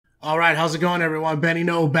All right, how's it going, everyone? Benny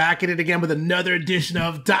No back at it again with another edition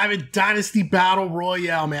of Diamond Dynasty Battle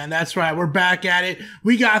Royale, man. That's right, we're back at it.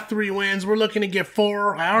 We got 3 wins. We're looking to get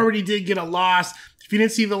 4. I already did get a loss. If you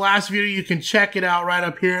didn't see the last video, you can check it out right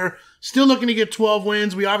up here. Still looking to get 12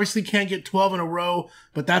 wins. We obviously can't get 12 in a row,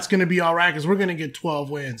 but that's going to be all right because we're going to get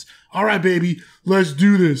 12 wins. All right, baby, let's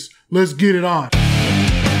do this. Let's get it on.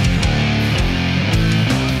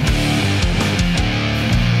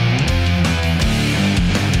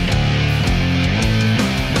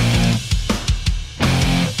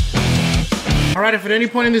 Alright, if at any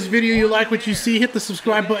point in this video you like what you see, hit the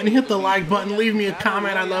subscribe button, hit the like button, leave me a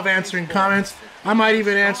comment. I love answering comments. I might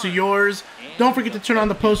even answer yours. Don't forget to turn on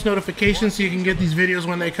the post notifications so you can get these videos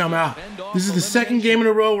when they come out. This is the second game in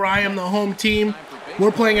a row where I am the home team.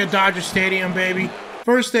 We're playing at Dodger Stadium, baby.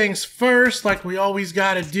 First things first, like we always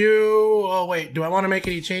gotta do. Oh wait, do I want to make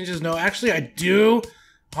any changes? No, actually I do.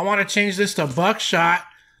 I want to change this to Buckshot,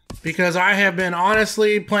 because I have been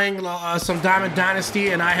honestly playing some Diamond Dynasty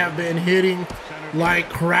and I have been hitting like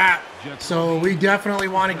crap. So we definitely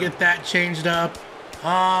want to get that changed up.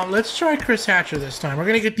 Let's try Chris Hatcher this time. We're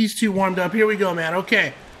going to get these 2 warmed up. Here we go, man.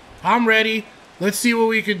 Okay, I'm ready. Let's see what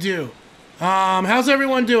we can do. How's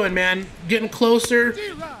everyone doing, man? Getting closer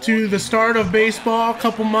to the start of baseball.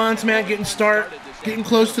 Couple months, man. Getting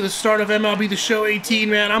close to the start of MLB The Show 18,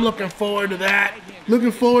 man. I'm looking forward to that.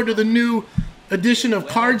 Looking forward to the new edition of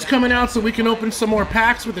cards coming out so we can open some more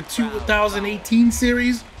packs with the 2018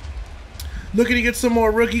 series. Looking to get some more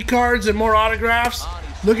rookie cards and more autographs.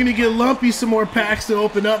 Looking to get Lumpy some more packs to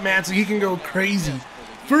open up, man, so he can go crazy.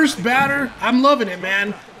 First batter, I'm loving it,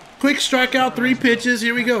 man. Quick strikeout, 3 pitches.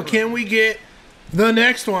 Here we go. Can we get the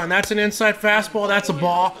next one? That's an inside fastball. That's a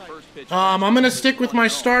ball. I'm going to stick with my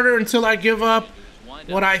starter until I give up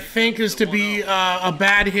what I think is to be a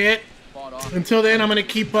bad hit. Until then, I'm gonna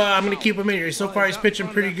keep him in here. So far, he's pitching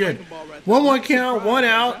pretty good. 1-1 count, 1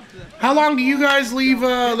 out. How long do you guys leave?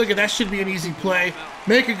 Look at that, should be an easy play.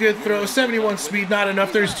 Make a good throw. 71 speed, not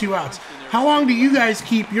enough. There's 2 outs. How long do you guys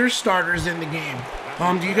keep your starters in the game?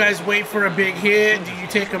 Do you guys wait for a big hit? Do you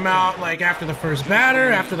take them out like after the first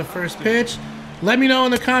batter, after the first pitch? Let me know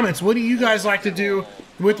in the comments. What do you guys like to do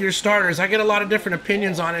with your starters? I get a lot of different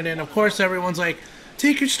opinions on it, and of course, everyone's like,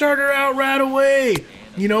 take your starter out right away.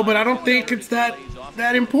 You know, but I don't think it's that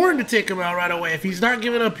important to take him out right away. If he's not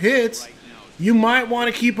giving up hits, you might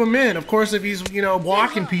want to keep him in. Of course, if he's, you know,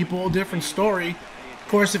 walking people, different story. Of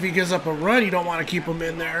course, if he gives up a run, you don't want to keep him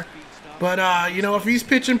in there. But, you know, if he's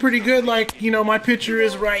pitching pretty good, like, you know, my pitcher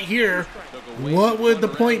is right here, what would the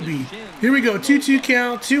point be? Here we go, 2-2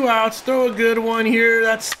 count, 2 outs, throw a good one here.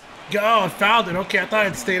 That's, oh, it fouled it. Okay, I thought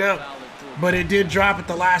it stayed up, but it did drop at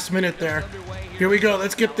the last minute there. Here we go,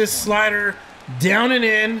 let's get this slider down and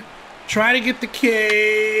in. Try to get the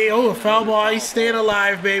K. Oh, a foul ball. He's staying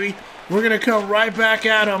alive, baby. We're going to come right back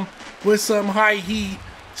at him with some high heat.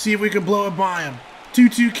 See if we can blow it by him.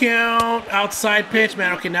 2-2 count. Outside pitch,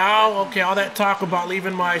 man. Okay, now, okay, all that talk about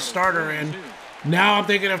leaving my starter in. Now I'm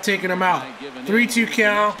thinking of taking him out. 3-2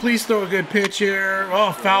 count. Please throw a good pitch here.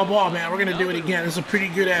 Oh, foul ball, man. We're going to do it again. This is a pretty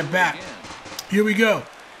good at-bat. Here we go.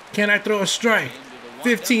 Can I throw a strike?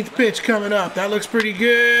 15th pitch coming up. That looks pretty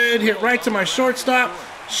good. Hit right to my shortstop.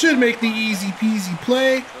 Should make the easy peasy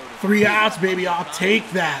play. 3 outs, baby. I'll take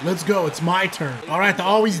that. Let's go. It's my turn. All right, the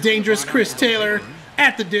always dangerous Chris Taylor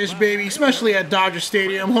at the dish, baby, especially at Dodger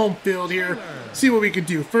Stadium, home field here. See what we can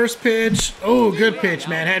do. First pitch. Oh, good pitch,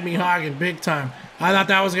 man. Had me hogging big time. I thought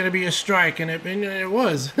that was going to be a strike, and it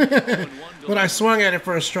was. But I swung at it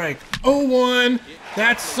for a strike. 0-1.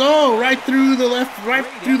 That's so right through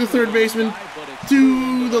the third baseman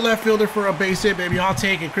to the left fielder for a base hit, baby. I'll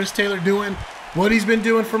take it. Chris Taylor doing what he's been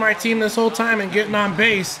doing for my team this whole time and getting on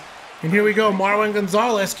base. And here we go. Marwin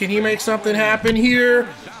Gonzalez. Can he make something happen here?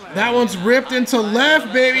 That one's ripped into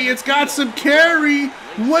left, baby. It's got some carry.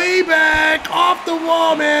 Way back. Off the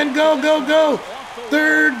wall, man. Go, go, go.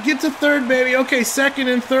 Third. Get to third, baby. Okay, second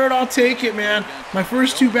and third. I'll take it, man. My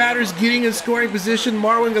first 2 batters getting in scoring position.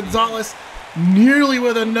 Marwin Gonzalez nearly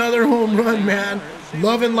with another home run, man.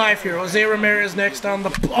 Loving life here. Jose Ramirez next on the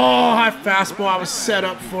high fastball. I was set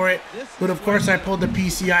up for it, but of course I pulled the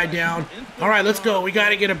PCI down. All right, let's go. We got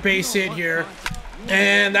to get a base hit here,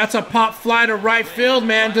 and that's a pop fly to right field,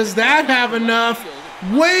 man. Does that have enough?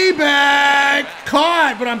 Way back,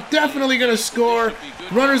 caught, but I'm definitely gonna score.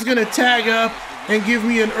 Runner's gonna tag up and give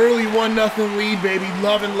me an early 1-0 lead, baby.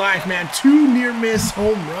 Loving life, man. 2 near miss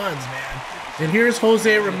home runs, man. And here's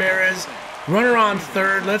Jose Ramirez. Runner on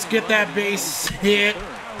third. Let's get that base hit.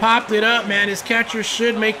 Popped it up, man. His catcher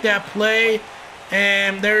should make that play.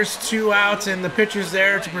 And there's 2 outs, and the pitcher's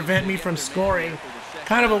there to prevent me from scoring.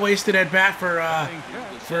 Kind of a wasted at bat for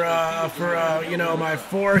you know, my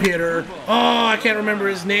 4-hitter. Oh, I can't remember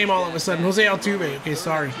his name all of a sudden. Jose Altuve. Okay,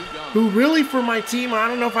 sorry. Who really for my team? I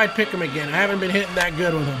don't know if I'd pick him again. I haven't been hitting that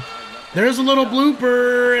good with him. There's a little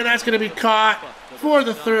blooper, and that's going to be caught for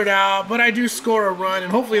the 3rd out, but I do score a run,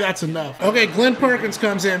 and hopefully that's enough. Okay, Glenn Perkins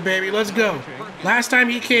comes in, baby. Let's go. Last time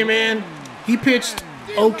he came in, he pitched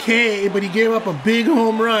okay, but he gave up a big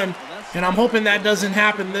home run, and I'm hoping that doesn't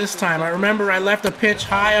happen this time. I remember I left a pitch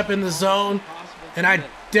high up in the zone, and I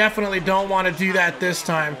definitely don't want to do that this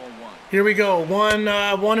time. Here we go. 1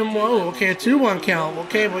 and 1. Okay, a 2-1 count.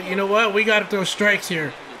 Okay, but you know what? We got to throw strikes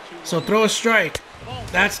here. So throw a strike.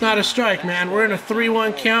 That's not a strike, man. We're in a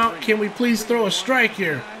 3-1 count. Can we please throw a strike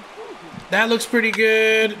here? That looks pretty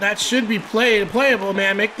good. That should be playable,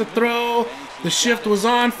 man. Make the throw. The shift was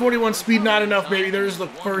on. 41 speed, not enough, baby. There's the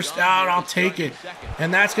 1st out. I'll take it.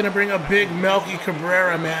 And that's going to bring a big Melky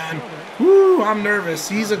Cabrera, man. Woo, I'm nervous.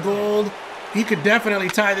 He's a gold. He could definitely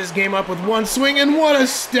tie this game up with 1 swing. And what a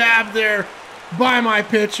stab there by my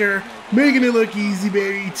pitcher. Making it look easy,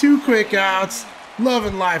 baby. 2 quick outs.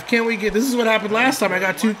 Loving life. Can we get... This is what happened last time. I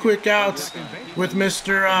got 2 quick outs with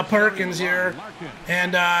Mr. Perkins here.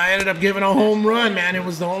 And I ended up giving a home run, man. It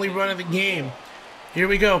was the only run of the game. Here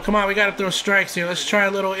we go. Come on, we got to throw strikes here. Let's try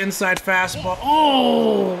a little inside fastball.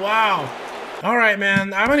 Oh, wow. All right,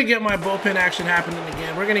 man. I'm going to get my bullpen action happening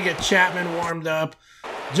again. We're going to get Chapman warmed up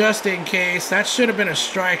just in case. That should have been a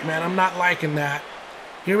strike, man. I'm not liking that.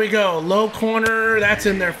 Here we go. Low corner. That's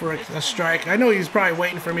in there for a strike. I know he's probably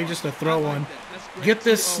waiting for me just to throw one. Get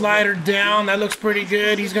this slider down. That looks pretty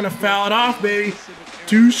good. He's going to foul it off, baby.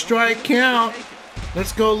 2-strike count.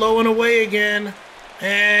 Let's go low and away again.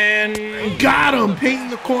 And got him. Painting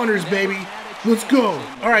the corners, baby. Let's go.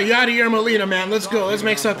 All right, Yadier Molina, man. Let's go. Let's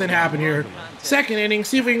make something happen here. 2nd inning.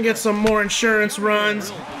 See if we can get some more insurance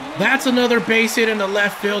runs. That's another base hit into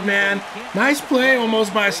left field, man. Nice play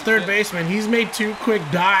almost by his 3rd baseman. He's made 2 quick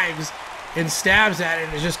dives and stabs at it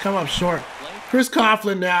and it's just come up short. Chris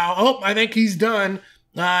Coughlin now. Oh, I think he's done.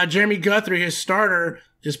 Jeremy Guthrie, his starter,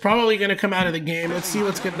 is probably going to come out of the game. Let's see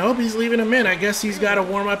what's good. Nope, he's leaving him in. I guess he's got to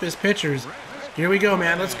warm up his pitchers. Here we go,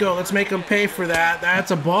 man. Let's go. Let's make him pay for that.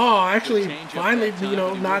 That's a ball. Actually, finally, you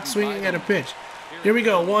know, not swinging at a pitch. Here we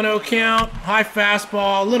go. 1-0 count. High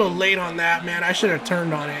fastball. A little late on that, man. I should have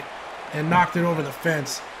turned on it and knocked it over the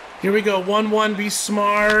fence. Here we go. 1-1. Be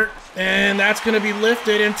smart. And that's going to be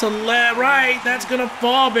lifted into left. Right. That's going to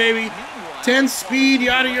fall, baby. 10 speed.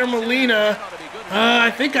 Yadier Molina.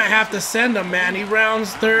 I think I have to send him, man. He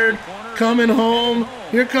rounds 3rd. Coming home.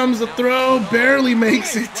 Here comes the throw. Barely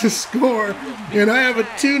makes it to score. And I have a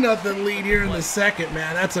 2-0 lead here in the 2nd,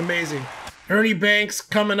 man. That's amazing. Ernie Banks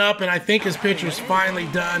coming up, and I think his pitcher's finally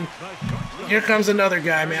done. Here comes another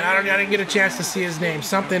guy, man. I didn't get a chance to see his name.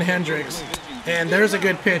 Something Hendricks. And there's a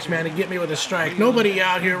good pitch, man, to get me with a strike. Nobody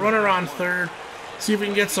out here. Runner on 3rd. See if we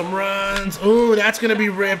can get some runs. Ooh, that's going to be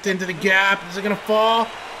ripped into the gap. Is it going to fall?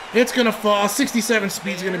 It's going to fall. 67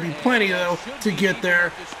 speed's going to be plenty, though, to get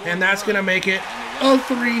there. And that's going to make it a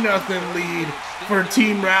 3-0 lead for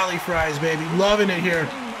Team Rally Fries, baby. Loving it here.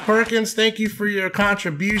 Perkins, thank you for your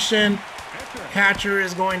contribution. Hatcher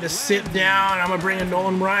is going to sit down. I'm going to bring in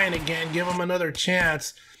Nolan Ryan again. Give him another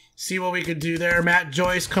chance. See what we could do there. Matt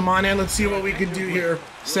Joyce, come on in. Let's see what we can do here.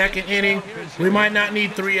 2nd inning. We might not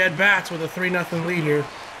need 3 at-bats with a 3-0 lead here.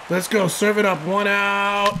 Let's go. Serve it up. 1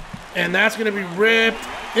 out. And that's going to be ripped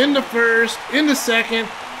into 1st, into 2nd.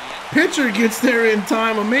 Pitcher gets there in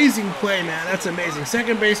time. Amazing play, man. That's amazing.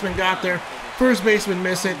 2nd baseman got there. 1st baseman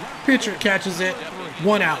missed it. Pitcher catches it.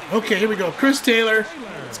 1 out. Okay, here we go. Chris Taylor.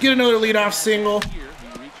 Let's get another leadoff single.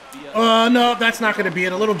 No, that's not going to be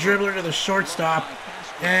it. A little dribbler to the shortstop.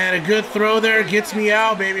 And a good throw there gets me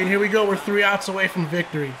out, baby. And here we go. We're 3 outs away from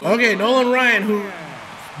victory. Okay, Nolan Ryan, who,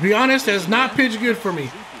 to be honest, has not pitched good for me.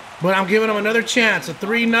 But I'm giving him another chance. A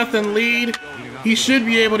 3-0 lead. He should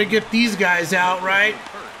be able to get these guys out, right?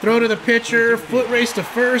 Throw to the pitcher. Foot race to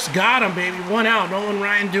 1st. Got him, baby. 1 out. Nolan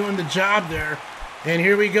Ryan doing the job there. And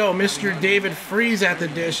here we go. Mr. David Freeze at the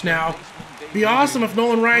dish now. Be awesome if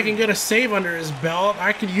Nolan Ryan can get a save under his belt.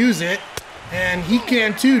 I could use it. And he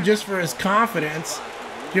can too, just for his confidence.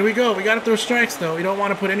 Here we go. We got to throw strikes, though. We don't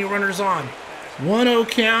want to put any runners on. 1-0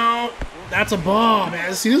 count. That's a ball,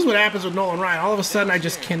 man. See, this is what happens with Nolan Ryan. All of a sudden, I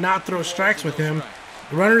just cannot throw strikes with him.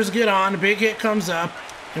 The runners get on. The big hit comes up.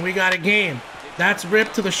 And we got a game. That's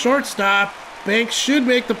ripped to the shortstop. Banks should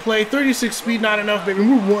make the play. 36 speed, not enough, baby.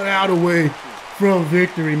 We're 1 out away from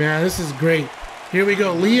victory, man. This is great. Here we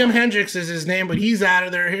go. Liam Hendricks is his name, but he's out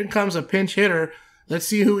of there. Here comes a pinch hitter. Let's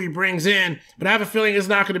see who he brings in. But I have a feeling it's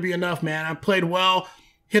not going to be enough, man. I played well.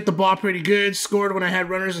 Hit the ball pretty good. Scored when I had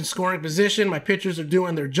runners in scoring position. My pitchers are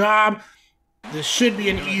doing their job. This should be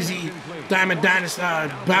an easy Diamond Dynasty,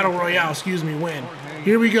 Battle Royale, win.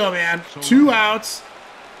 Here we go, man. 2 outs.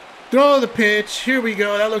 Throw the pitch. Here we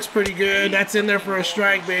go. That looks pretty good. That's in there for a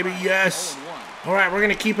strike, baby. Yes. All right, we're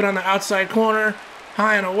going to keep it on the outside corner.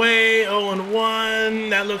 High and away.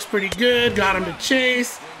 0-1. That looks pretty good. Got him to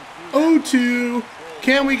chase. 0-2.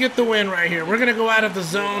 Can we get the win right here? We're going to go out of the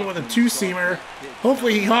zone with a 2-seamer.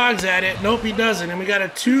 Hopefully he hogs at it. Nope, he doesn't. And we got a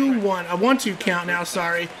 1-2 count now,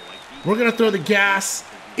 sorry. We're going to throw the gas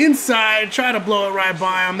inside, try to blow it right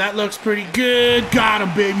by him. That looks pretty good. Got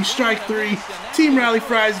him, baby. Strike 3. Team Rally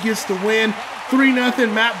Fries gets the win.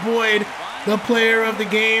 3-0. Matt Boyd, the player of the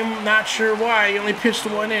game. Not sure why. He only pitched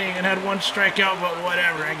 1 inning and had 1 strikeout, but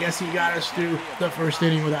whatever. I guess he got us through the first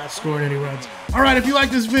inning without scoring any runs. All right, if you like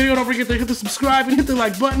this video, don't forget to hit the subscribe and hit the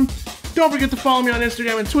like button. Don't forget to follow me on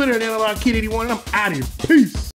Instagram and Twitter at AnalogKid81. And I'm out of here. Peace.